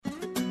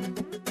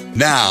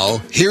Now,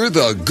 hear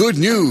the good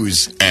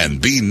news and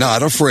be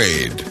not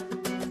afraid.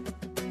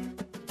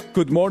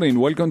 Good morning.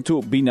 Welcome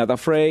to Be Not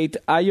Afraid,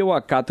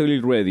 Iowa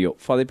Catholic Radio.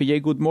 Father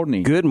PJ, good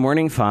morning. Good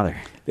morning, Father.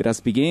 Let us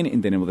begin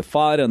in the name of the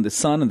Father, and the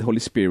Son, and the Holy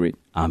Spirit.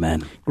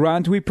 Amen.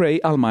 Grant, we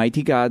pray,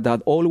 Almighty God,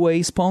 that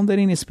always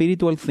pondering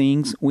spiritual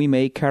things we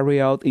may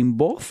carry out in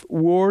both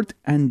word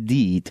and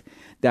deed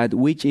that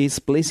which is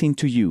pleasing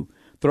to you.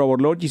 Through our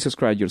Lord Jesus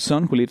Christ, your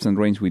Son, who lives and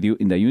reigns with you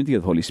in the unity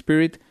of the Holy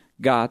Spirit,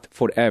 God,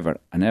 forever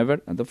and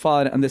ever, and the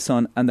Father, and the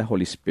Son, and the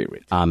Holy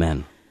Spirit.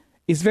 Amen.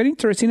 It's very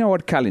interesting, our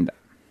calendar.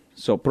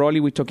 So probably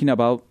we're talking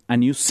about a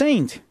new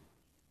saint,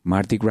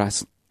 Mardi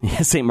Gras.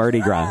 Yeah, St.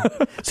 Mardi Gras.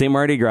 St.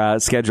 Mardi Gras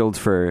scheduled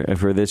for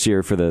this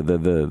year for the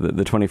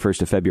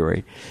 21st of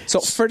February. So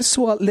first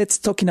of all, let's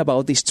talking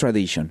about this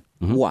tradition.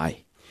 Mm-hmm.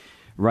 Why?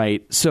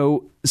 Right.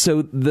 So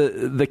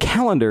the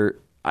calendar,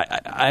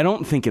 I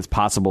don't think it's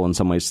possible in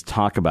some ways to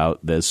talk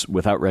about this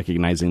without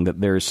recognizing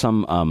that there's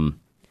some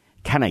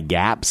kind of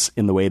gaps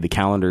in the way the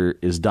calendar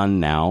is done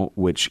now,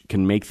 which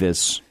can make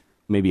this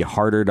maybe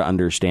harder to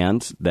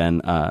understand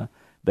than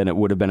it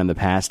would have been in the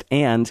past,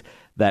 and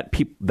that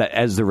that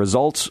as the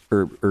result,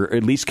 or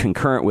at least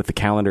concurrent with the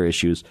calendar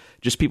issues,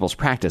 just people's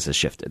practice has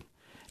shifted.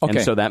 Okay.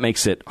 And so that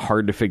makes it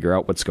hard to figure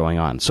out what's going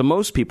on. So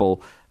most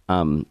people,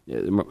 sort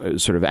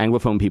of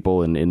Anglophone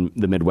people in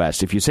the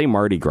Midwest, if you say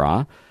Mardi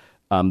Gras,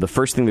 the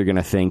first thing they're going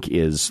to think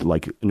is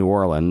like New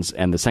Orleans,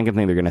 and the second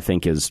thing they're going to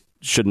think is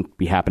shouldn't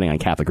be happening on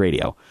Catholic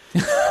radio,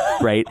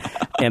 right?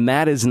 And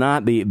that's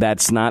not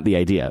the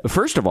idea.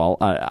 First of all,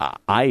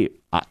 I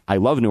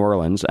love New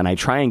Orleans, and I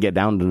try and get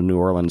down to New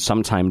Orleans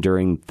sometime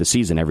during the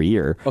season every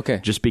year. Okay.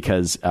 Just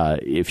because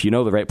if you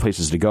know the right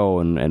places to go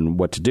and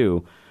what to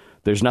do,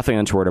 there's nothing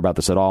untoward about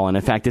this at all. And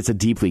in fact, it's a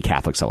deeply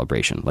Catholic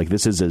celebration. Like,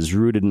 this is as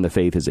rooted in the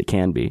faith as it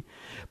can be.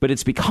 But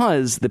it's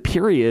because the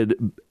period,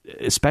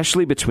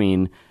 especially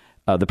between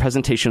the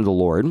presentation of the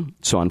Lord,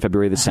 so on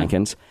February the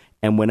 2nd,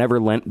 and whenever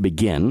Lent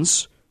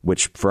begins,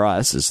 which for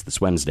us is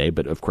this Wednesday,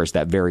 but of course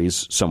that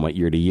varies somewhat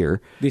year to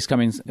year. This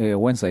coming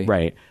Wednesday.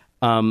 Right.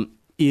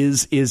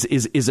 Is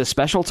a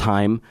special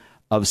time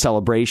of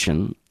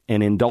celebration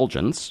and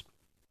indulgence.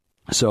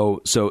 So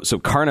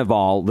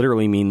Carnival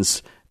literally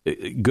means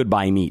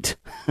goodbye meat.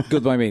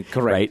 Goodbye meat,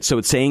 correct. Right. So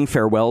it's saying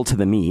farewell to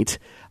the meat,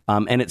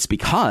 and it's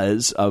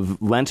because of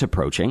Lent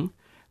approaching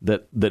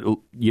that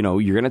you know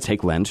you're going to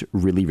take Lent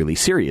really, really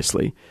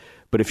seriously.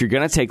 But if you're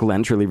going to take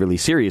Lent really, really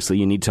seriously,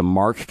 you need to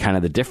mark kind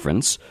of the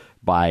difference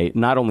by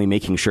not only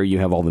making sure you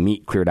have all the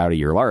meat cleared out of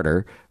your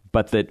larder,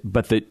 but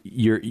that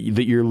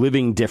you're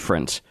living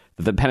different.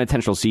 The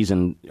penitential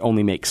season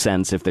only makes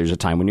sense if there's a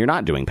time when you're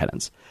not doing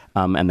penance.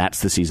 And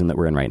that's the season that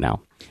we're in right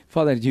now.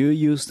 Father, you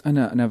used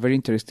a very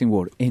interesting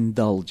word,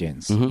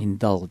 indulgence. Mm-hmm.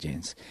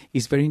 Indulgence.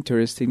 It's very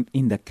interesting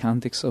in the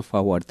context of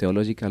our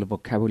theological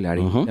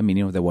vocabulary, mm-hmm. the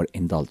meaning of the word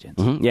indulgence.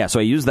 Mm-hmm. Yeah, so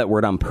I use that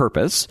word on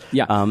purpose.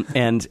 Yeah.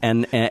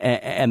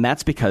 And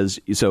that's because,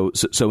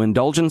 so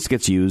indulgence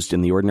gets used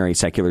in the ordinary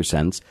secular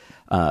sense,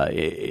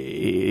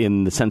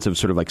 in the sense of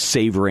sort of like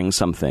savoring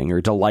something or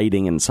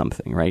delighting in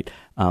something, right?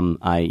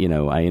 I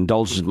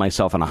indulged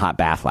myself in a hot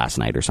bath last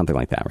night or something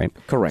like that, right?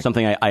 Correct.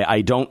 Something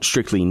I don't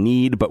strictly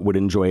need, but would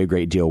enjoy a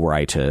great deal were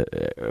I to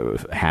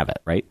have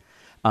it, right?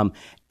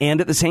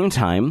 And at the same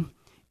time,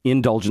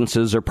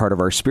 indulgences are part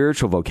of our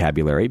spiritual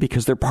vocabulary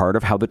because they're part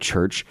of how the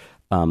church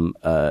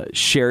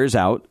shares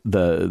out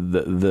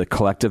the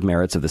collective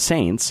merits of the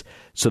saints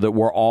so that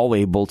we're all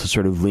able to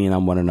sort of lean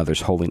on one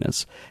another's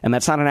holiness. And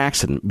that's not an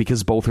accident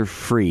because both are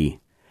free.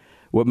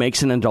 What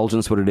makes an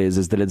indulgence what it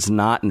is that it's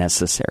not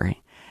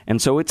necessary. And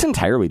so it's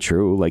entirely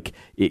true. Like,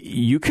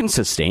 you can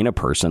sustain a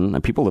person,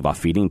 and people live off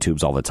feeding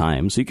tubes all the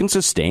time, so you can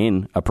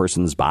sustain a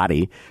person's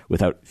body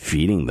without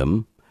feeding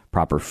them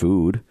proper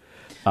food.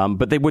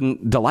 But they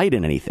wouldn't delight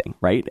in anything,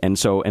 right? And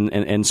so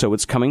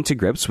it's coming to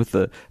grips with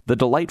the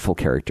delightful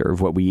character of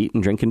what we eat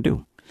and drink and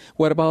do.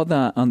 What about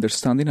the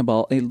understanding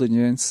about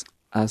indulgence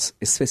as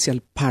a special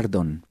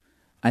pardon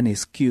and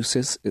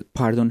excuses,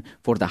 pardon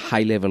for the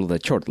high level of the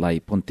church,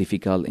 like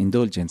pontifical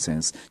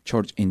indulgences,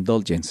 church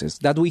indulgences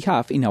that we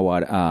have in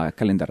our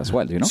calendar as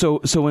well, you know?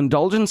 So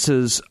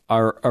indulgences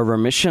are a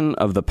remission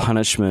of the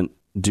punishment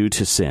due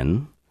to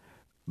sin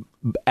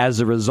as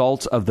a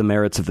result of the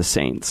merits of the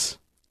saints.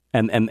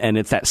 And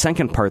it's that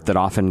second part that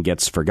often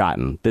gets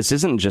forgotten. This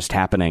isn't just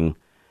happening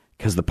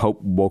because the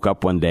Pope woke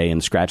up one day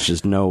and scratched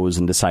his nose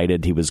and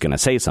decided he was going to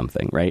say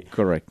something, right?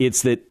 Correct.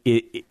 It's that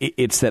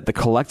the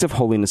collective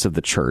holiness of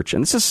the church,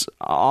 and this is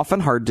often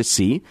hard to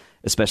see,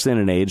 especially in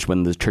an age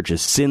when the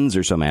church's sins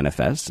are so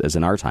manifest, as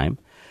in our time,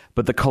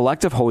 but the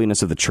collective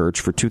holiness of the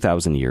church for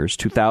 2,000 years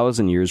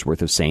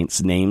worth of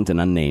saints, named and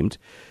unnamed,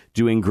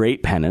 doing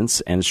great penance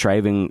and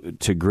striving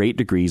to great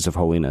degrees of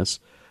holiness,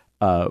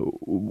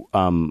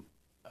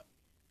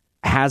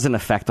 has an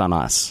effect on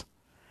us.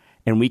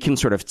 And we can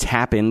sort of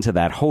tap into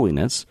that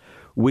holiness,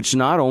 which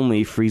not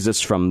only frees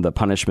us from the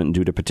punishment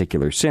due to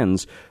particular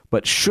sins,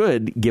 but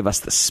should give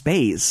us the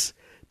space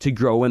to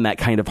grow in that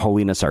kind of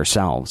holiness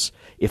ourselves.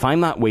 If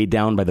I'm not weighed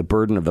down by the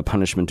burden of the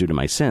punishment due to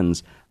my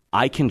sins,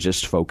 I can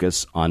just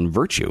focus on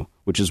virtue,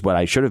 which is what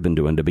I should have been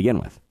doing to begin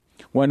with.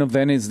 One of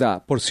them is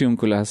the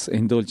Porciunculas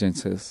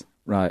indulgences,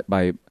 right,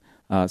 by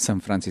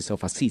St. Francis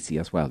of Assisi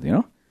as well, you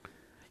know?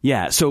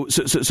 Yeah, so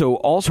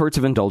all sorts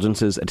of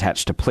indulgences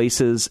attached to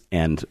places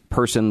and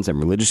persons and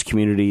religious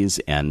communities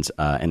and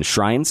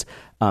shrines,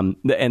 and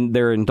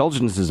there are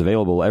indulgences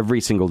available every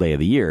single day of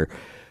the year.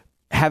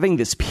 Having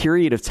this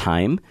period of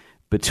time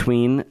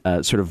between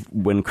sort of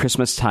when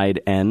Christmastide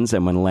ends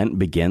and when Lent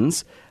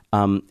begins,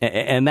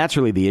 and that's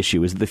really the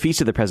issue, is the Feast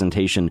of the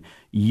Presentation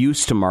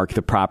used to mark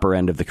the proper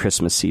end of the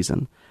Christmas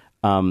season.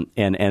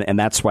 And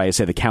that's why I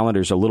say the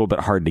calendar's a little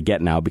bit hard to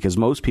get now, because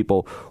most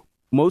people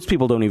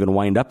don't even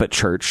wind up at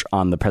church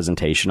on the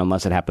presentation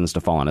unless it happens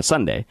to fall on a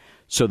Sunday.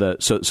 So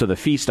the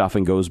feast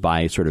often goes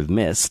by sort of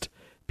missed.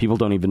 People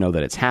don't even know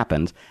that it's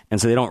happened, and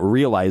so they don't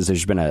realize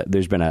there's been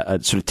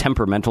a sort of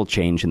temperamental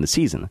change in the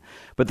season.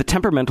 But the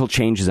temperamental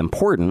change is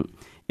important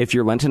if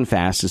your Lenten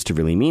fast is to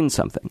really mean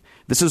something.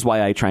 This is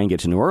why I try and get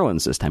to New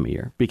Orleans this time of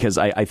year, because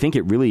I think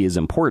it really is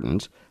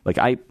important. Like,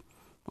 I'll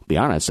be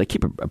honest, I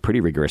keep a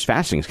pretty rigorous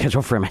fasting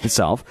schedule for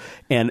myself,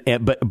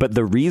 but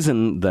the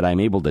reason that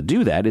I'm able to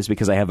do that is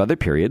because I have other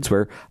periods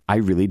where I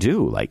really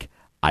do. Like,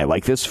 I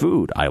like this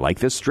food, I like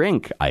this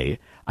drink, I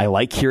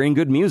like hearing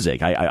good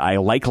music, I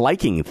like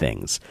liking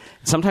things.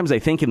 Sometimes I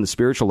think in the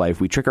spiritual life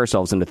we trick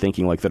ourselves into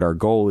thinking like that our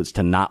goal is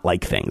to not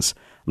like things.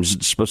 I'm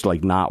just supposed to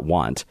like not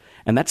want,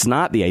 and that's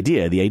not the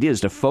idea. The idea is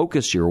to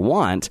focus your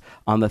want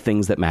on the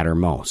things that matter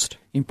most.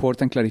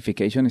 Important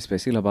clarification,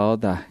 especially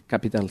about the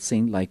capital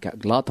sin like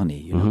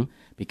gluttony, you know,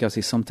 because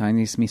it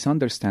sometimes is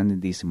misunderstanding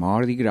this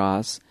Mardi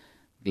Gras,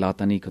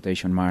 gluttony,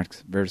 quotation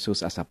marks,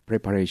 versus as a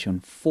preparation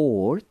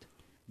for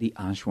the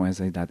Ash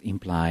Wednesday that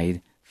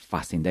implied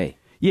fasting day.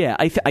 Yeah,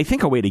 I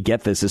think a way to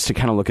get this is to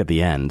kind of look at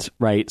the end,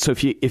 right? So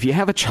if you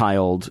have a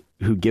child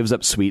who gives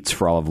up sweets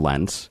for all of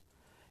Lent,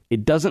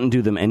 it doesn't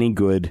do them any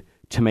good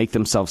to make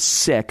themselves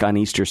sick on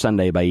Easter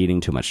Sunday by eating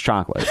too much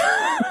chocolate.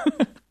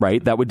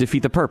 Right? That would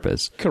defeat the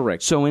purpose.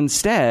 Correct. So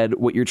instead,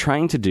 what you're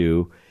trying to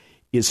do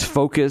is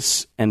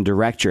focus and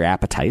direct your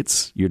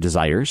appetites, your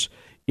desires,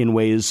 in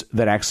ways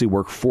that actually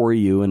work for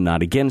you and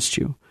not against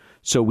you.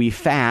 So we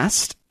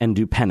fast and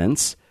do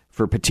penance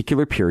for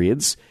particular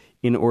periods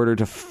in order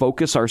to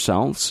focus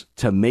ourselves,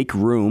 to make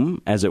room,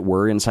 as it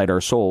were, inside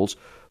our souls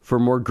for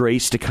more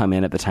grace to come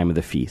in at the time of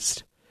the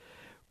feast.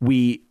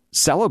 We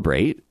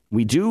celebrate,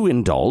 we do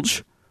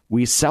indulge,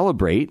 we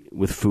celebrate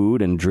with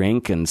food and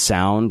drink and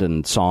sound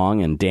and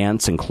song and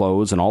dance and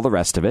clothes and all the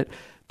rest of it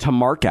to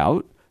mark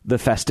out the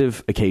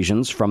festive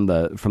occasions from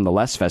the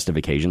less festive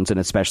occasions, and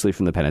especially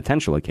from the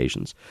penitential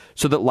occasions,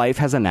 so that life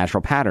has a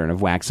natural pattern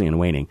of waxing and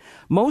waning.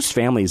 Most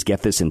families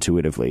get this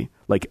intuitively.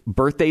 Like,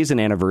 birthdays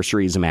and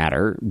anniversaries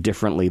matter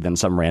differently than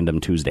some random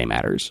Tuesday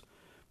matters,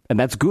 and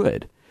that's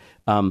good.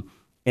 And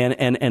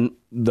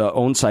the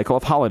own cycle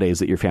of holidays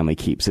that your family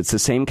keeps, it's the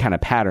same kind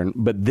of pattern,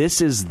 but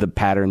this is the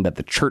pattern that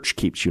the church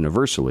keeps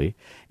universally,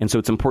 and so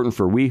it's important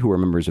for we who are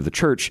members of the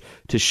church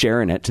to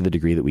share in it to the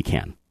degree that we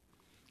can.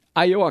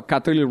 Iowa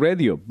Catholic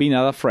Radio, be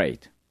not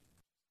afraid.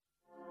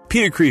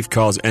 Peter Kreeft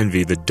calls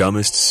envy the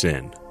dumbest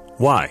sin.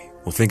 Why?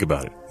 Well, think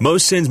about it.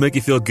 Most sins make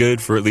you feel good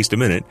for at least a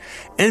minute.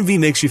 Envy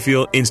makes you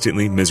feel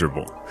instantly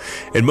miserable.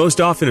 And most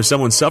often, if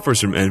someone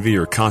suffers from envy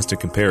or constant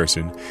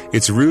comparison,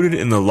 it's rooted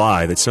in the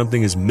lie that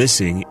something is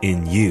missing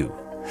in you.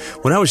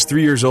 When I was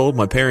 3 years old,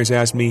 my parents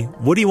asked me,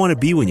 "What do you want to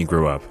be when you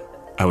grow up?"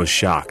 I was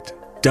shocked,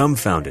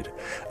 dumbfounded.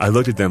 I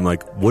looked at them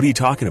like, "What are you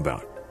talking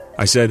about?"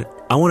 I said,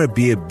 "I want to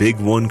be a big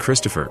one,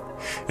 Christopher."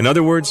 In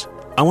other words,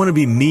 I want to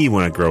be me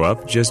when I grow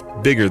up, just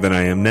bigger than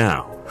I am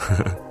now.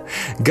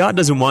 God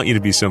doesn't want you to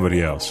be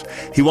somebody else.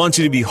 He wants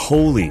you to be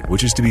holy,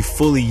 which is to be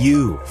fully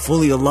you,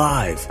 fully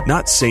alive.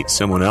 Not Saint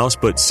someone else,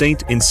 but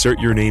Saint insert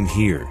your name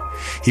here.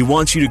 He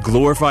wants you to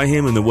glorify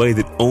Him in the way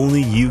that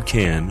only you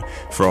can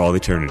for all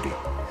eternity.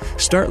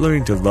 Start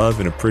learning to love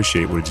and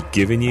appreciate what He's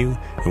given you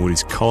and what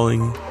He's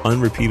calling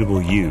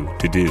unrepeatable you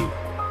to do.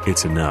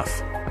 It's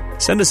enough.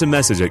 Send us a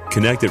message at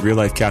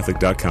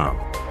connect@reallifecatholic.com.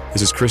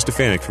 This is Chris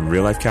Stefanik from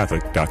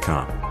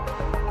reallifecatholic.com.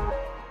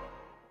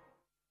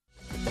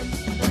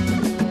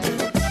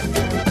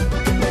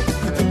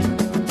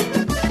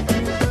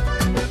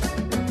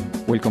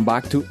 Welcome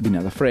back to Be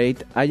Not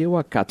Afraid,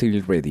 Iowa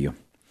Catholic Radio.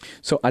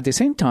 So at the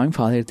same time,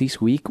 Father, this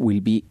week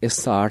will be a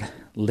start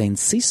Lent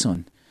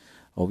season.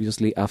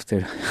 Obviously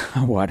after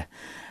our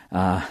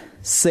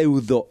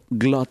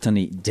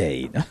pseudo-gluttony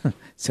day.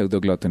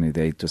 Pseudo-gluttony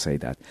day, to say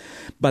that.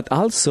 But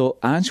also,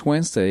 Ash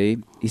Wednesday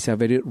is a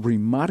very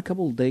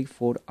remarkable day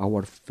for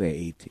our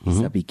faith. It's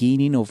the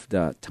beginning of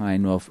the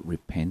time of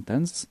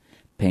repentance,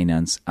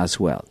 penance as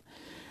well.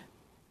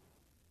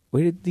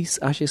 Where are these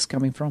ashes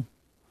coming from?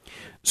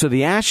 So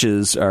the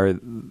ashes are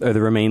the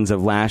remains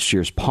of last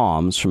year's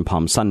palms from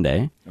Palm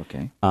Sunday.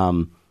 Okay.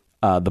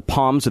 The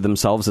palms are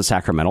themselves a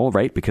sacramental,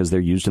 right? Because they're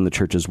used in the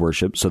church's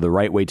worship. So the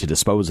right way to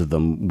dispose of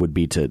them would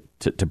be to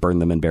burn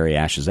them and bury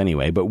ashes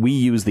anyway. But we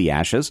use the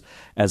ashes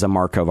as a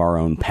mark of our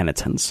own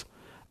penitence.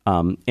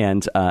 And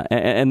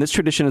this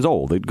tradition is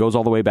old. It goes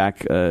all the way back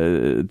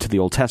to the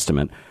Old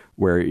Testament,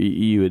 where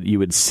you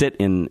would sit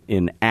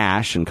in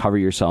ash and cover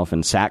yourself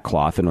in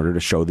sackcloth in order to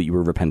show that you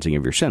were repenting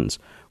of your sins.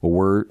 Well,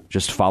 we're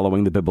just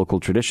following the biblical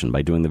tradition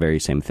by doing the very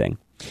same thing.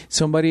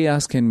 Somebody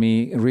asking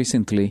me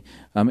recently,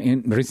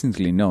 during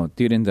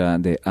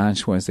the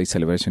Ash Wednesday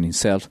celebration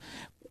itself,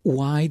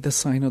 why the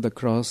sign of the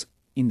cross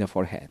in the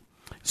forehead?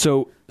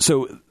 So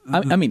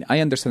I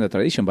understand the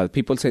tradition, but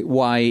people say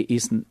why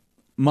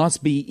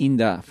must be in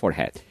the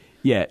forehead.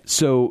 Yeah,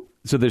 so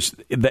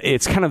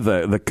it's kind of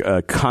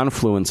the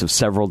confluence of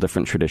several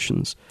different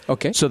traditions.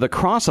 Okay. So the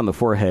cross on the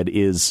forehead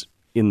is,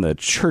 in the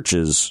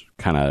church's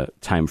kind of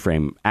time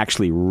frame,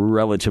 actually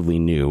relatively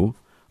new,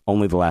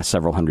 only the last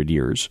several hundred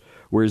years,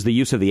 whereas the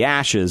use of the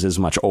ashes is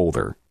much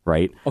older,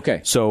 right?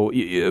 Okay. So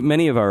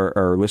many of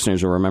our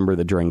listeners will remember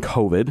that during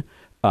COVID,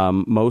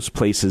 most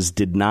places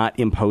did not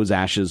impose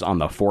ashes on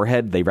the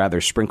forehead. They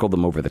rather sprinkled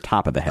them over the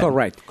top of the head.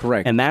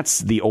 Correct. And that's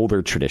the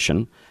older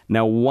tradition.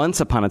 Now, once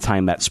upon a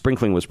time, that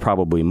sprinkling was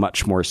probably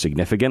much more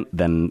significant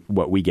than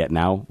what we get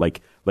now.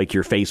 Like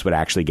your face would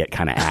actually get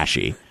kind of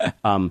ashy,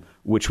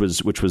 which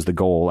was the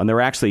goal. And there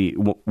were actually,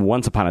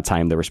 once upon a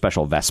time, there were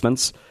special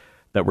vestments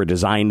that were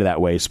designed that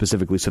way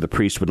specifically so the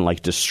priest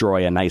wouldn't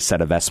destroy a nice set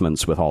of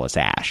vestments with all this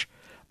ash.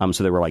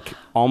 So they were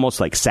almost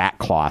like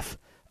sackcloth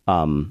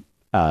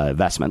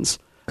vestments.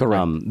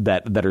 Correct.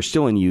 That are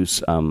still in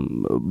use,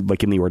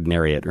 like in the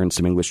ordinariate or in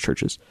some English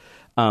churches.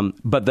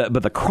 But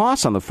the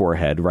cross on the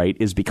forehead, right,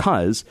 is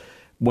because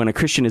when a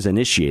Christian is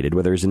initiated,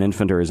 whether as an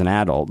infant or as an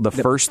adult, the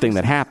first thing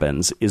that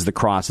happens is the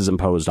cross is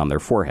imposed on their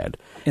forehead.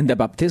 In the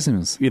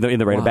baptisms. In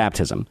the rite of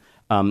baptism.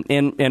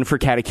 And for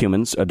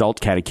catechumens,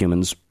 adult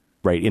catechumens,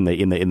 right, in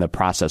the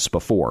process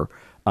before,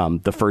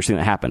 the first thing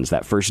that happens,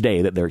 that first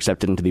day that they're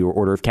accepted into the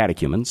order of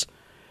catechumens,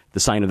 the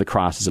sign of the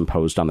cross is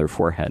imposed on their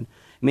forehead.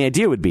 And the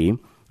idea would be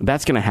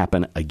that's going to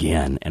happen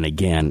again and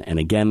again and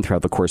again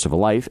throughout the course of a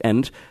life.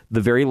 And the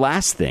very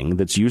last thing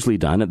that's usually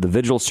done at the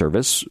vigil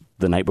service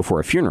the night before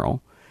a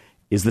funeral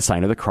is the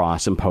sign of the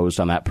cross imposed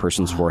on that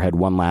person's forehead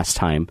one last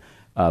time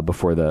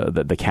before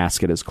the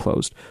casket is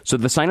closed. So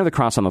the sign of the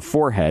cross on the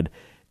forehead,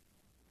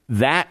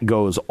 that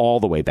goes all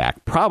the way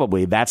back.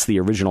 Probably that's the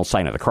original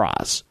sign of the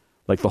cross.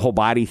 Like the whole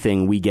body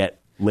thing we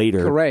get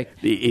later.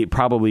 Correct. It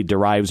probably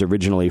derives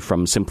originally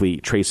from simply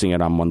tracing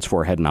it on one's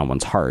forehead and on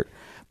one's heart.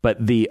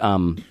 But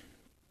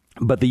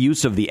the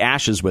use of the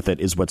ashes with it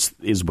is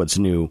what's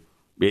new,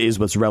 is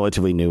what's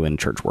relatively new in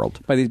church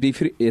world. But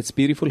it's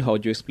beautiful how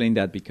you explain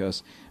that,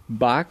 because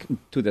back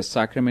to the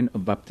sacrament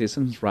of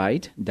baptisms,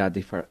 right? That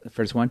the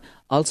first one,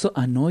 also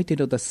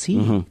anointing of the sick.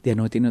 Mm-hmm. The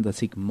anointing of the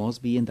sick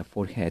must be in the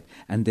forehead,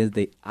 and then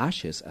the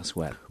ashes as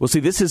well. Well, see,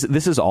 this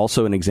is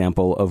also an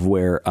example of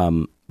where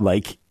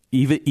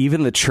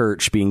even the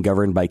church being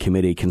governed by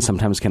committee can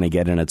sometimes kind of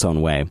get in its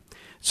own way.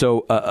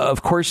 So,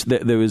 of course,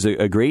 there was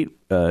a great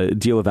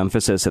deal of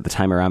emphasis at the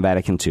time around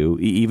Vatican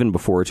II, even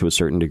before to a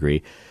certain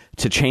degree,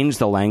 to change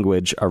the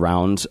language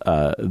around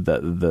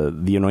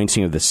the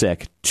anointing of the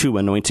sick to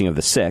anointing of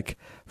the sick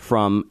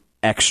from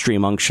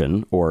extreme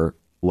unction or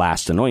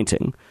last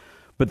anointing.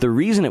 But the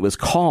reason it was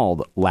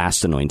called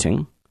last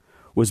anointing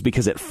was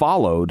because it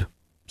followed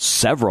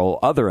several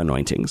other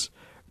anointings,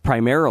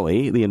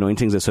 primarily the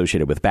anointings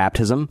associated with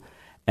baptism,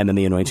 and then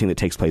the anointing that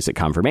takes place at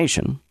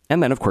confirmation.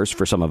 And then, of course,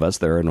 for some of us,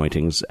 there are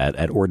anointings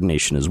at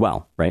ordination as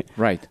well, right?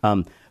 Right.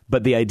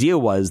 But the idea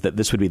was that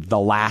this would be the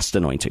last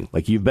anointing.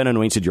 Like, you've been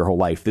anointed your whole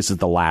life. This is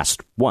the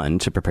last one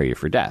to prepare you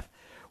for death.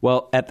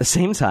 Well, at the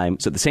same time,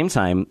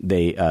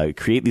 they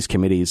create these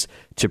committees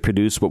to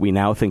produce what we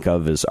now think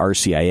of as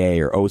RCIA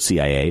or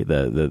OCIA,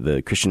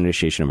 the Christian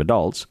Initiation of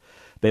Adults.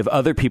 They have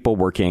other people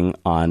working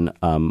on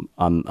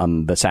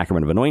the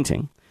sacrament of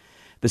anointing.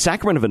 The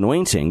sacrament of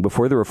anointing,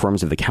 before the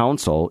reforms of the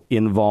council,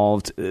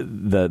 involved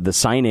the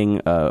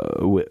signing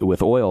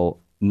with oil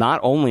not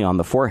only on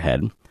the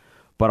forehead,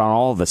 but on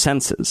all of the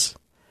senses.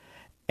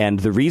 And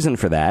the reason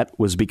for that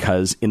was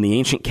because in the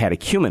ancient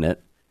catechumenate,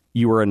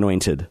 you were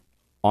anointed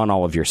on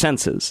all of your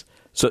senses.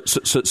 So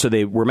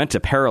they were meant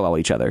to parallel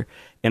each other.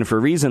 And for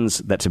reasons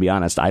that, to be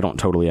honest, I don't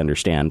totally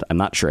understand, I'm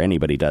not sure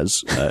anybody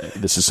does.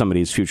 This is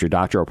somebody's future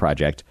doctoral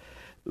project.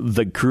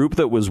 The group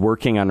that was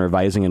working on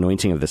revising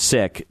anointing of the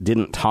sick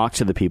didn't talk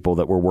to the people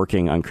that were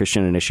working on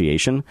Christian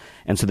initiation,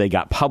 and so they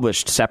got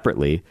published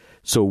separately.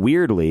 So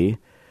weirdly,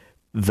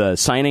 the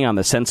signing on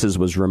the senses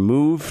was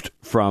removed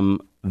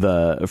from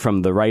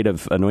the rite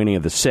of anointing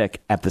of the sick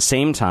at the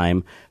same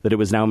time that it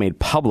was now made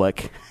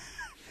public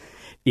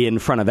in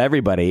front of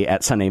everybody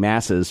at Sunday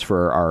masses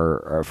for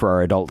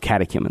our adult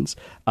catechumens.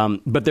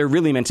 But they're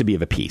really meant to be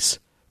of a piece,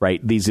 right?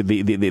 These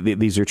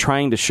are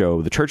trying to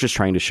show, the church is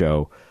trying to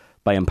show,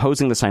 by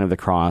imposing the sign of the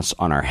cross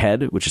on our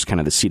head, which is kind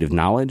of the seat of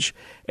knowledge,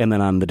 and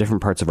then on the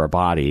different parts of our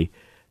body,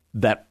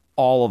 that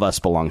all of us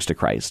belongs to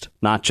Christ,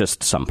 not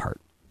just some part.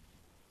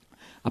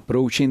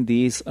 Approaching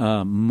this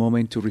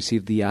moment to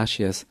receive the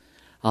ashes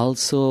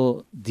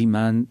also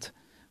demand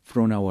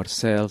from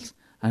ourselves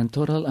a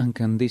total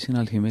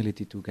unconditional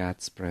humility to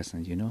God's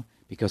presence,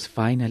 because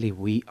finally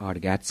we are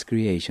God's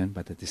creation,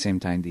 but at the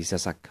same time, this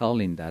is a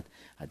calling that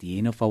at the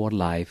end of our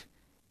life,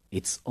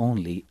 it's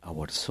only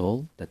our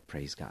soul that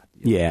praise God.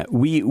 Yeah,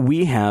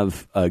 we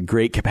have a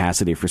great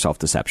capacity for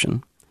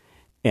self-deception.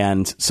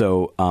 And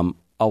so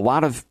a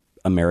lot of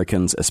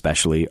Americans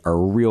especially are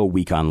real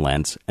weak on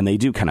Lent, and they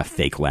do kind of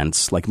fake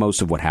Lents. Like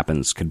most of what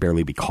happens could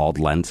barely be called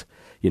Lent.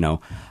 You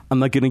know, I'm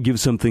not going to give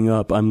something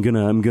up. I'm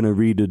gonna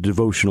read a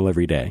devotional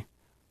every day.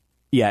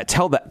 Yeah,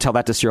 tell that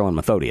to Cyril and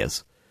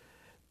Methodius.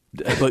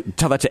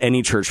 Tell that to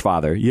any church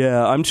father.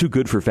 Yeah, I'm too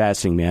good for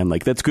fasting, man.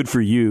 Like, that's good for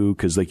you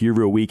because, like, you're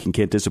real weak and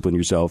can't discipline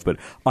yourself, but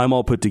I'm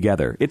all put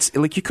together. It's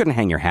like you couldn't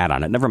hang your hat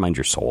on it. Never mind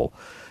your soul,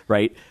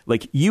 right?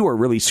 Like, you are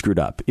really screwed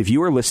up. If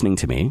you are listening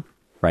to me,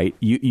 right,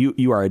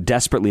 you are a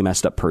desperately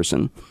messed up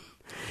person.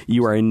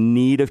 You are in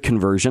need of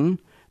conversion.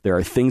 There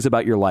are things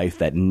about your life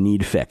that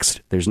need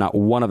fixed. There's not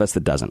one of us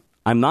that doesn't.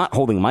 I'm not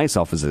holding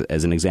myself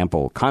as an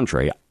example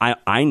contrary.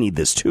 I need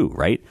this too,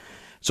 right?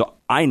 So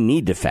I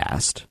need to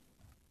fast.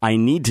 I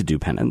need to do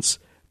penance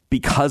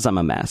because I'm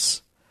a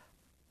mess.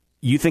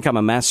 You think I'm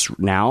a mess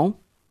now?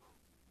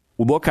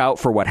 Look out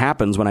for what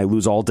happens when I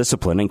lose all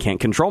discipline and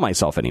can't control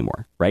myself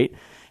anymore, right?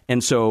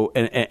 And so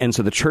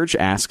the church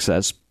asks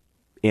us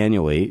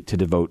annually to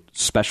devote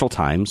special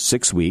time,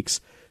 6 weeks,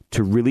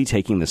 to really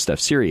taking this stuff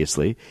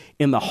seriously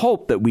in the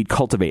hope that we'd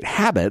cultivate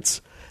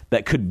habits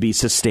that could be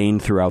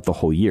sustained throughout the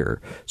whole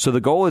year. So the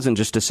goal isn't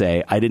just to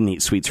say, I didn't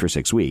eat sweets for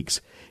 6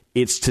 weeks.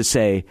 It's to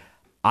say,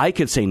 I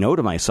could say no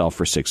to myself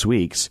for 6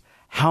 weeks.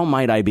 How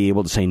might I be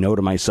able to say no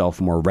to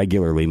myself more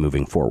regularly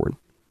moving forward?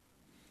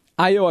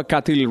 Iowa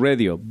Catholic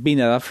Radio, be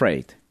not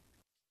afraid.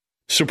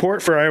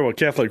 Support for Iowa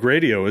Catholic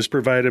Radio is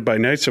provided by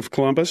Knights of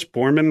Columbus,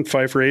 Borman, and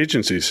Pfeiffer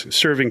agencies,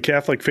 serving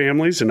Catholic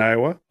families in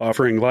Iowa,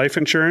 offering life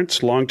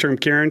insurance, long-term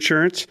care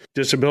insurance,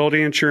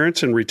 disability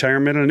insurance, and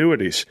retirement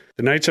annuities.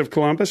 The Knights of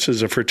Columbus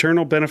is a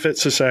fraternal benefit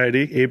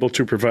society able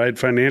to provide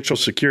financial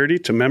security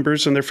to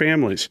members and their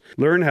families.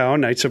 Learn how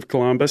Knights of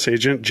Columbus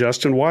agent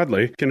Justin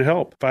Wadley can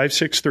help.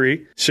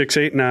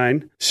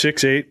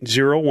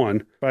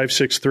 563-689-6801,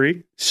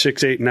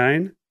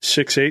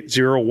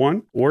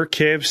 563-689-6801, or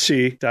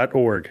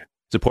kfc.org.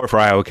 Support for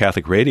Iowa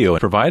Catholic Radio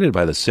is provided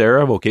by the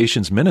Sarah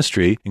Vocations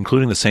Ministry,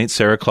 including the St.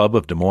 Sarah Club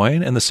of Des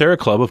Moines and the Sarah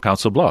Club of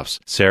Council Bluffs.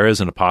 Sarah is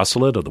an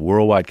apostolate of the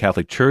Worldwide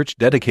Catholic Church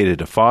dedicated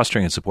to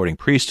fostering and supporting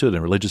priesthood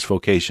and religious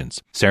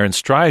vocations. Sarahans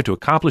strive to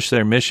accomplish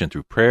their mission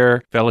through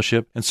prayer,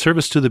 fellowship, and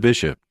service to the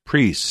bishop,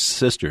 priests,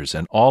 sisters,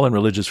 and all in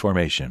religious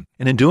formation,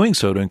 and in doing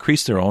so to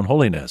increase their own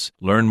holiness.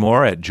 Learn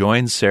more at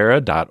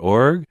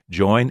joinsarah.org,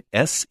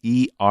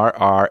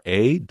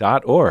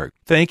 joinserra.org.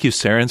 Thank you,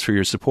 Sarahans, for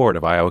your support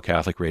of Iowa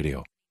Catholic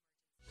Radio.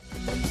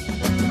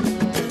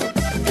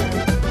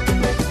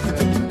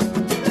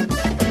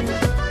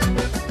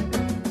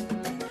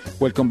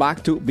 Welcome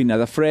back to Be Not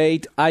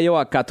Afraid,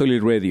 Iowa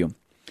Catholic Radio.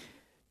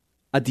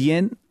 At the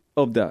end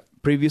of the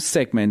previous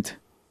segment,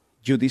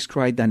 you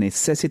described the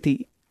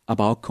necessity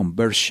about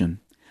conversion.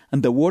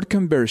 And the word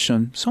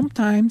conversion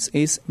sometimes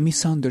is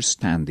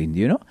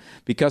misunderstanding,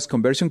 because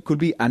conversion could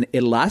be an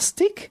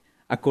elastic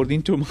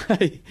according to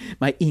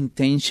my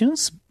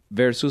intentions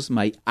versus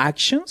my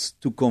actions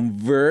to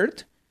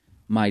convert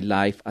my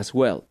life as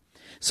well.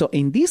 So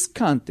in this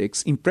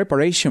context, in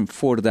preparation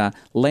for the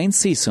Lent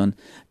season,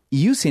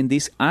 using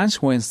this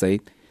Ash Wednesday,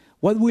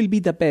 what will be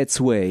the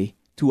best way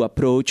to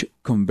approach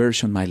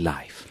conversion my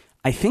life?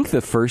 I think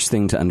the first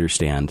thing to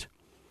understand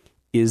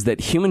is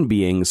that human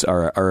beings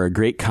are a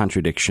great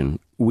contradiction.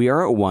 We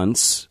are at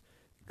once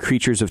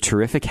creatures of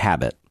terrific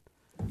habit,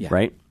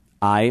 right?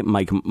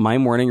 My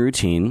morning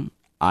routine,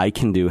 I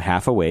can do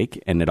half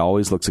awake, and it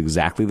always looks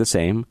exactly the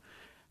same.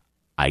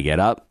 I get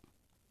up,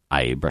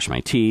 I brush my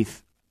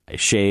teeth, I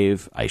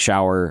shave, I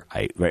shower,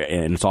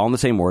 and it's all in the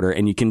same order,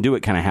 and you can do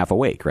it kind of half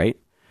awake, right?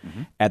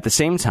 Mm-hmm. At the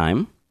same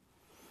time,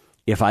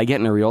 if I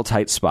get in a real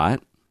tight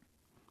spot,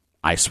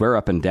 I swear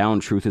up and down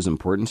truth is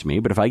important to me,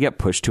 but if I get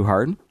pushed too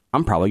hard,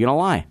 I'm probably going to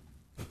lie.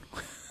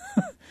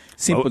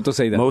 Simple to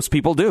say that. Most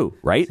people do,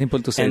 right?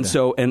 Simple to say and that.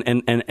 So,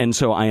 and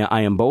so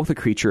I am both a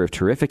creature of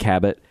terrific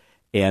habit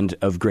and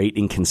of great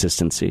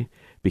inconsistency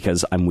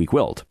because I'm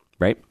weak-willed,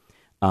 right?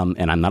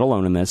 And I'm not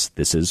alone in this.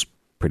 This is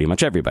pretty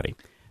much everybody.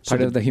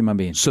 Part of the human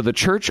being. So the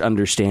church,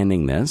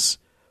 understanding this,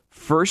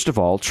 first of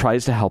all,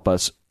 tries to help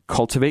us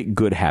cultivate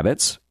good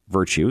habits,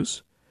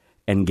 virtues,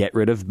 and get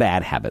rid of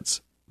bad habits,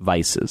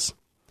 vices.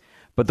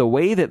 But the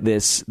way that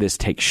this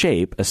takes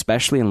shape,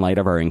 especially in light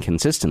of our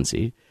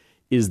inconsistency,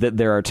 is that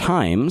there are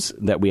times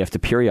that we have to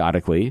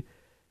periodically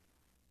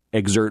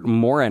exert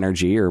more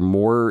energy or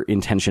more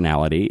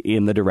intentionality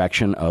in the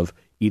direction of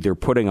either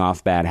putting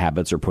off bad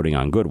habits or putting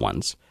on good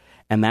ones.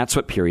 And that's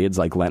what periods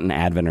like Lent and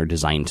Advent are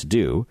designed to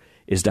do,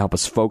 is to help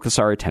us focus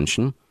our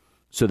attention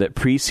so that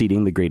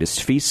preceding the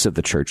greatest feasts of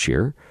the church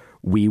year,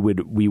 we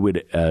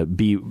would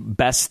be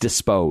best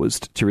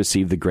disposed to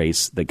receive the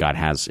grace that God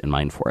has in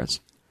mind for us.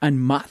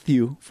 And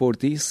Matthew, for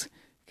this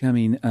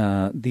coming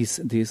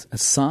this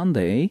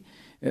Sunday,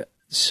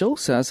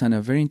 shows us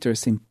a very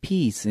interesting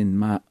piece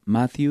in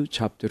Matthew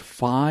chapter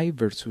 5,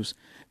 verses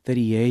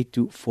 38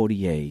 to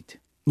 48.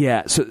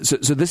 Yeah, so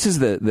this is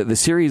the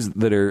series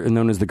that are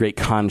known as the Great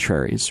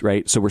Contraries,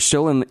 right? So we're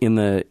still in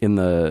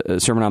the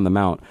Sermon on the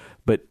Mount,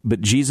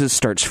 But Jesus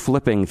starts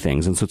flipping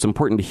things, and so it's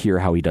important to hear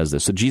how he does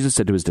this. So Jesus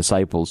said to his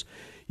disciples,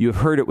 "You have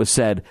heard it was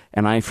said,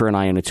 an eye for an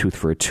eye and a tooth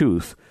for a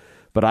tooth.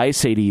 But I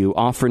say to you,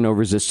 offer no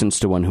resistance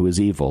to one who is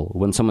evil.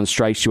 When someone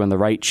strikes you on the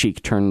right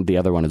cheek, turn the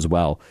other one as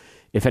well.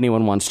 If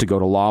anyone wants to go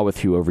to law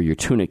with you over your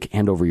tunic,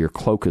 hand over your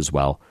cloak as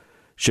well.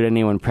 Should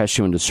anyone press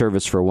you into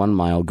service for 1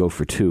 mile, go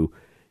for 2.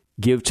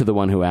 Give to the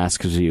one who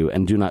asks you,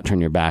 and do not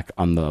turn your back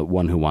on the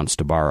one who wants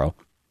to borrow."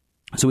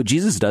 So what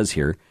Jesus does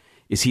here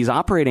is he's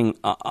operating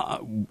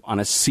on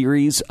a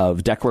series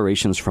of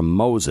declarations from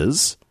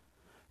Moses,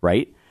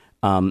 right?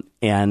 And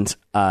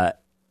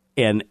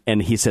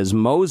he says,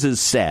 Moses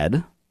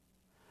said,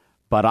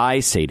 but I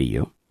say to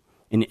you.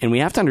 And we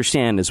have to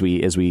understand as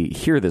we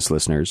hear this,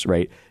 listeners,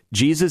 right?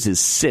 Jesus is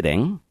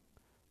sitting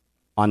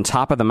on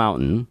top of the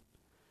mountain.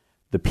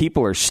 The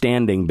people are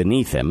standing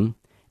beneath him,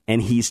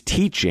 and he's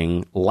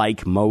teaching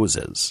like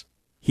Moses.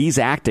 He's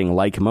acting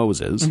like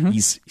Moses. Mm-hmm.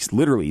 He's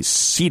literally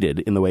seated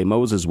in the way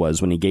Moses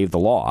was when he gave the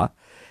law.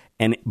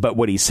 But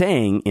what he's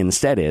saying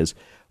instead is,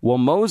 well,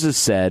 Moses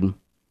said,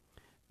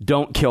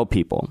 don't kill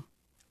people.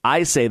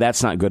 I say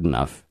that's not good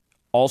enough.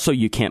 Also,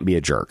 you can't be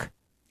a jerk.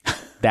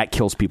 That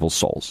kills people's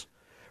souls,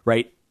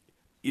 right?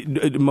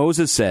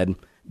 Moses said,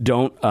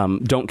 don't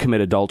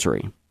commit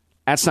adultery.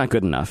 That's not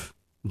good enough.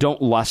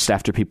 Don't lust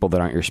after people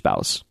that aren't your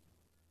spouse.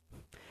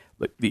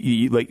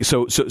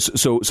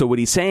 So what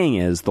he's saying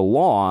is the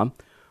law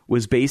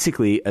was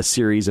basically a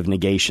series of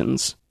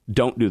negations.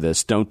 Don't do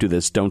this, don't do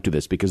this, don't do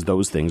this, because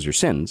those things are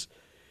sins.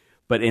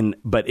 But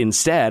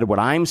instead, what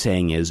I'm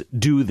saying is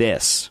do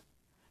this.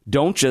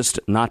 Don't just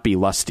not be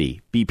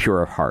lusty, be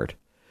pure of heart.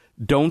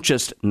 Don't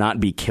just not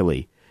be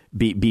killy,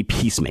 be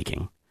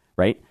peacemaking,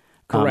 right?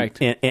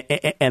 Correct.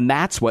 And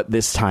that's what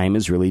this time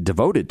is really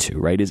devoted to,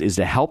 right? Is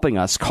to helping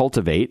us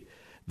cultivate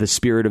the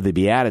spirit of the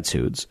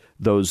Beatitudes,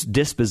 those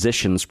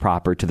dispositions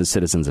proper to the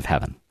citizens of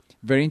heaven.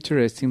 Very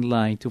interesting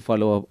line to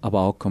follow up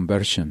about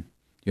conversion.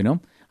 I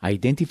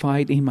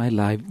identified in my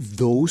life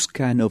those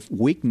kind of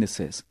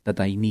weaknesses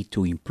that I need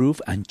to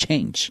improve and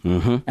change.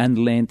 Mm-hmm.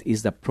 And Lent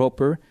is the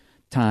proper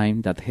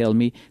time that helped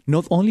me,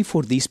 not only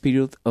for this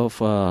period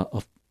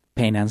of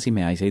penance,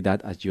 may I say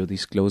that, as you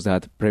disclosed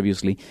that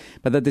previously,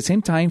 but at the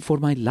same time for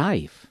my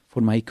life, for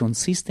my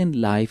consistent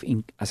life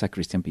as a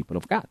Christian people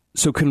of God.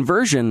 So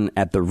conversion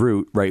at the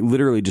root, right,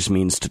 literally just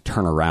means to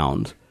turn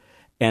around.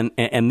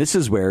 And this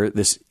is where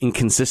this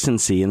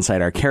inconsistency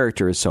inside our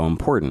character is so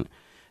important.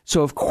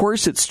 So, of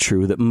course, it's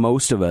true that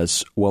most of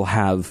us will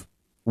have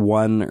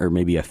one or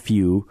maybe a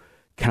few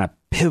kind of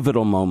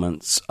pivotal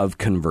moments of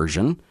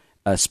conversion,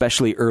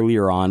 especially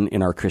earlier on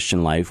in our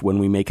Christian life when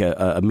we make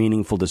a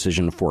meaningful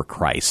decision for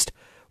Christ,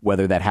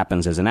 whether that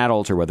happens as an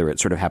adult or whether it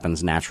sort of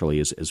happens naturally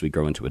as we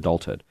grow into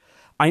adulthood.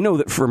 I know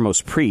that for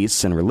most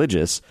priests and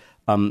religious,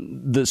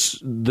 the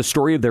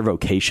story of their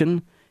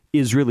vocation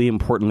is really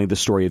importantly the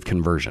story of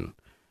conversion.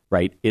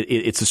 Right?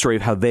 It's the story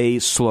of how they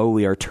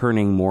slowly are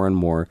turning more and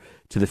more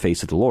to the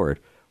face of the Lord.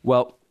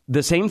 Well,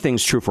 the same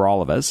thing's true for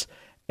all of us.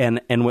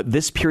 And what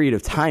this period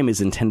of time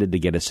is intended to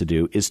get us to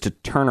do is to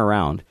turn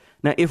around.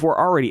 Now, if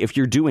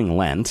you're doing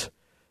Lent,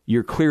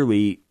 you're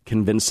clearly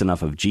convinced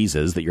enough of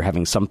Jesus that you're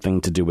having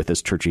something to do with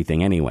this churchy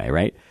thing anyway,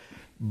 right?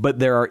 But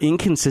there are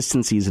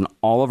inconsistencies in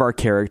all of our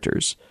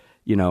characters,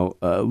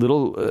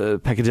 little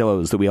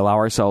peccadillos that we allow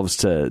ourselves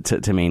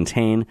to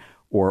maintain,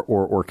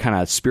 or kind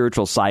of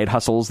spiritual side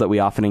hustles that we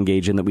often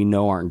engage in that we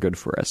know aren't good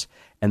for us.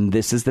 And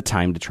this is the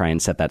time to try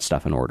and set that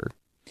stuff in order.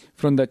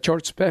 From the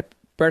church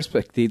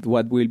perspective,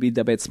 what will be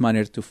the best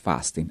manner to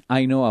fasting?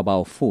 I know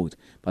about food,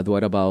 but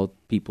what about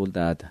people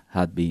that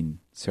had been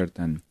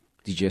certain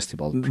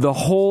digestible? The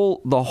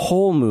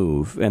whole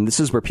move, and this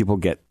is where people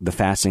get the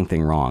fasting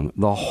thing wrong,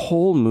 the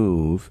whole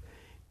move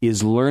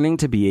is learning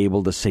to be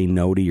able to say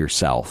no to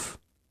yourself.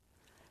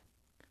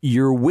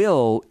 Your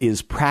will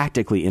is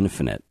practically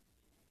infinite.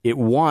 It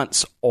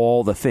wants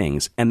all the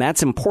things, and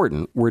that's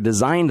important. We're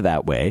designed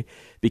that way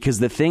because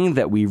the thing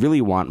that we really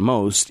want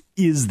most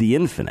is the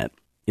infinite.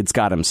 It's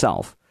God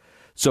himself.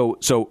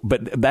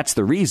 But that's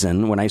the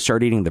reason when I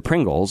start eating the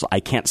Pringles,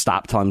 I can't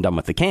stop till I'm done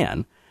with the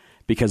can,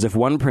 because if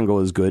one Pringle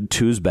is good,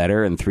 two's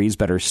better, and three's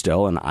better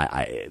still, and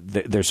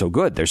they're so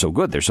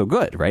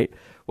good, right?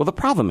 Well, the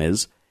problem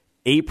is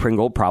a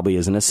Pringle probably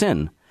isn't a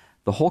sin.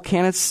 The whole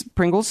can of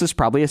Pringles is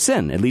probably a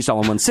sin, at least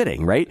all in one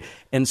sitting, right?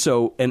 And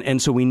so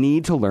we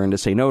need to learn to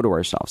say no to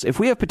ourselves. If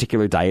we have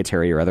particular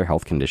dietary or other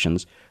health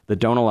conditions that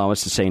don't allow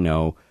us to say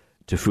no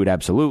to food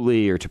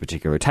absolutely, or to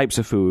particular types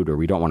of food, or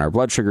we don't want our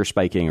blood sugar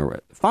spiking, or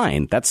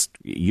fine, that's,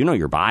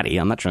 your body.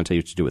 I'm not trying to tell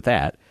you what to do with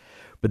that.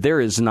 But there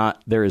is not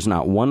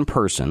one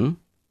person,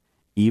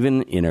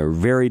 even in a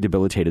very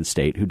debilitated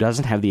state, who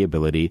doesn't have the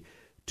ability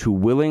to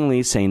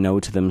willingly say no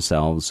to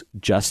themselves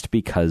just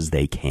because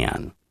they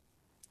can.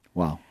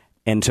 Wow.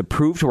 And to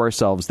prove to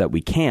ourselves that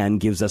we can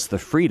gives us the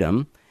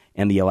freedom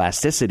and the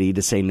elasticity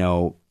to say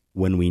no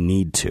when we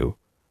need to.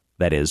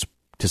 That is,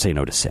 to say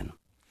no to sin.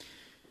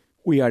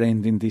 We are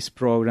ending this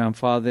program,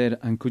 Father,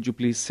 and could you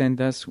please send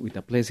us with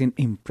a blessing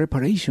in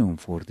preparation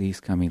for this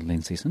coming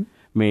Lent season?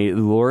 May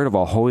the Lord of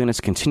all holiness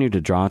continue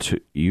to draw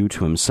you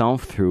to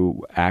himself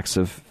through acts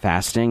of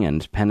fasting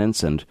and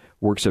penance and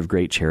works of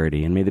great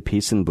charity. And may the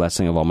peace and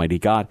blessing of Almighty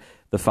God,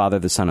 the Father,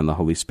 the Son, and the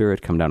Holy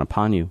Spirit come down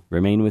upon you,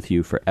 remain with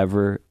you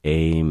forever.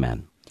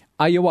 Amen.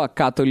 Iowa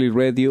Catholic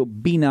Radio,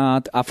 be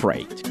not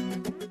afraid.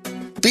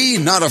 Be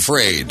not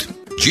afraid.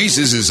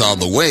 Jesus is on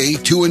the way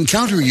to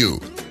encounter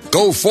you.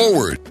 Go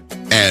forward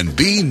and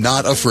be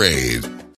not afraid.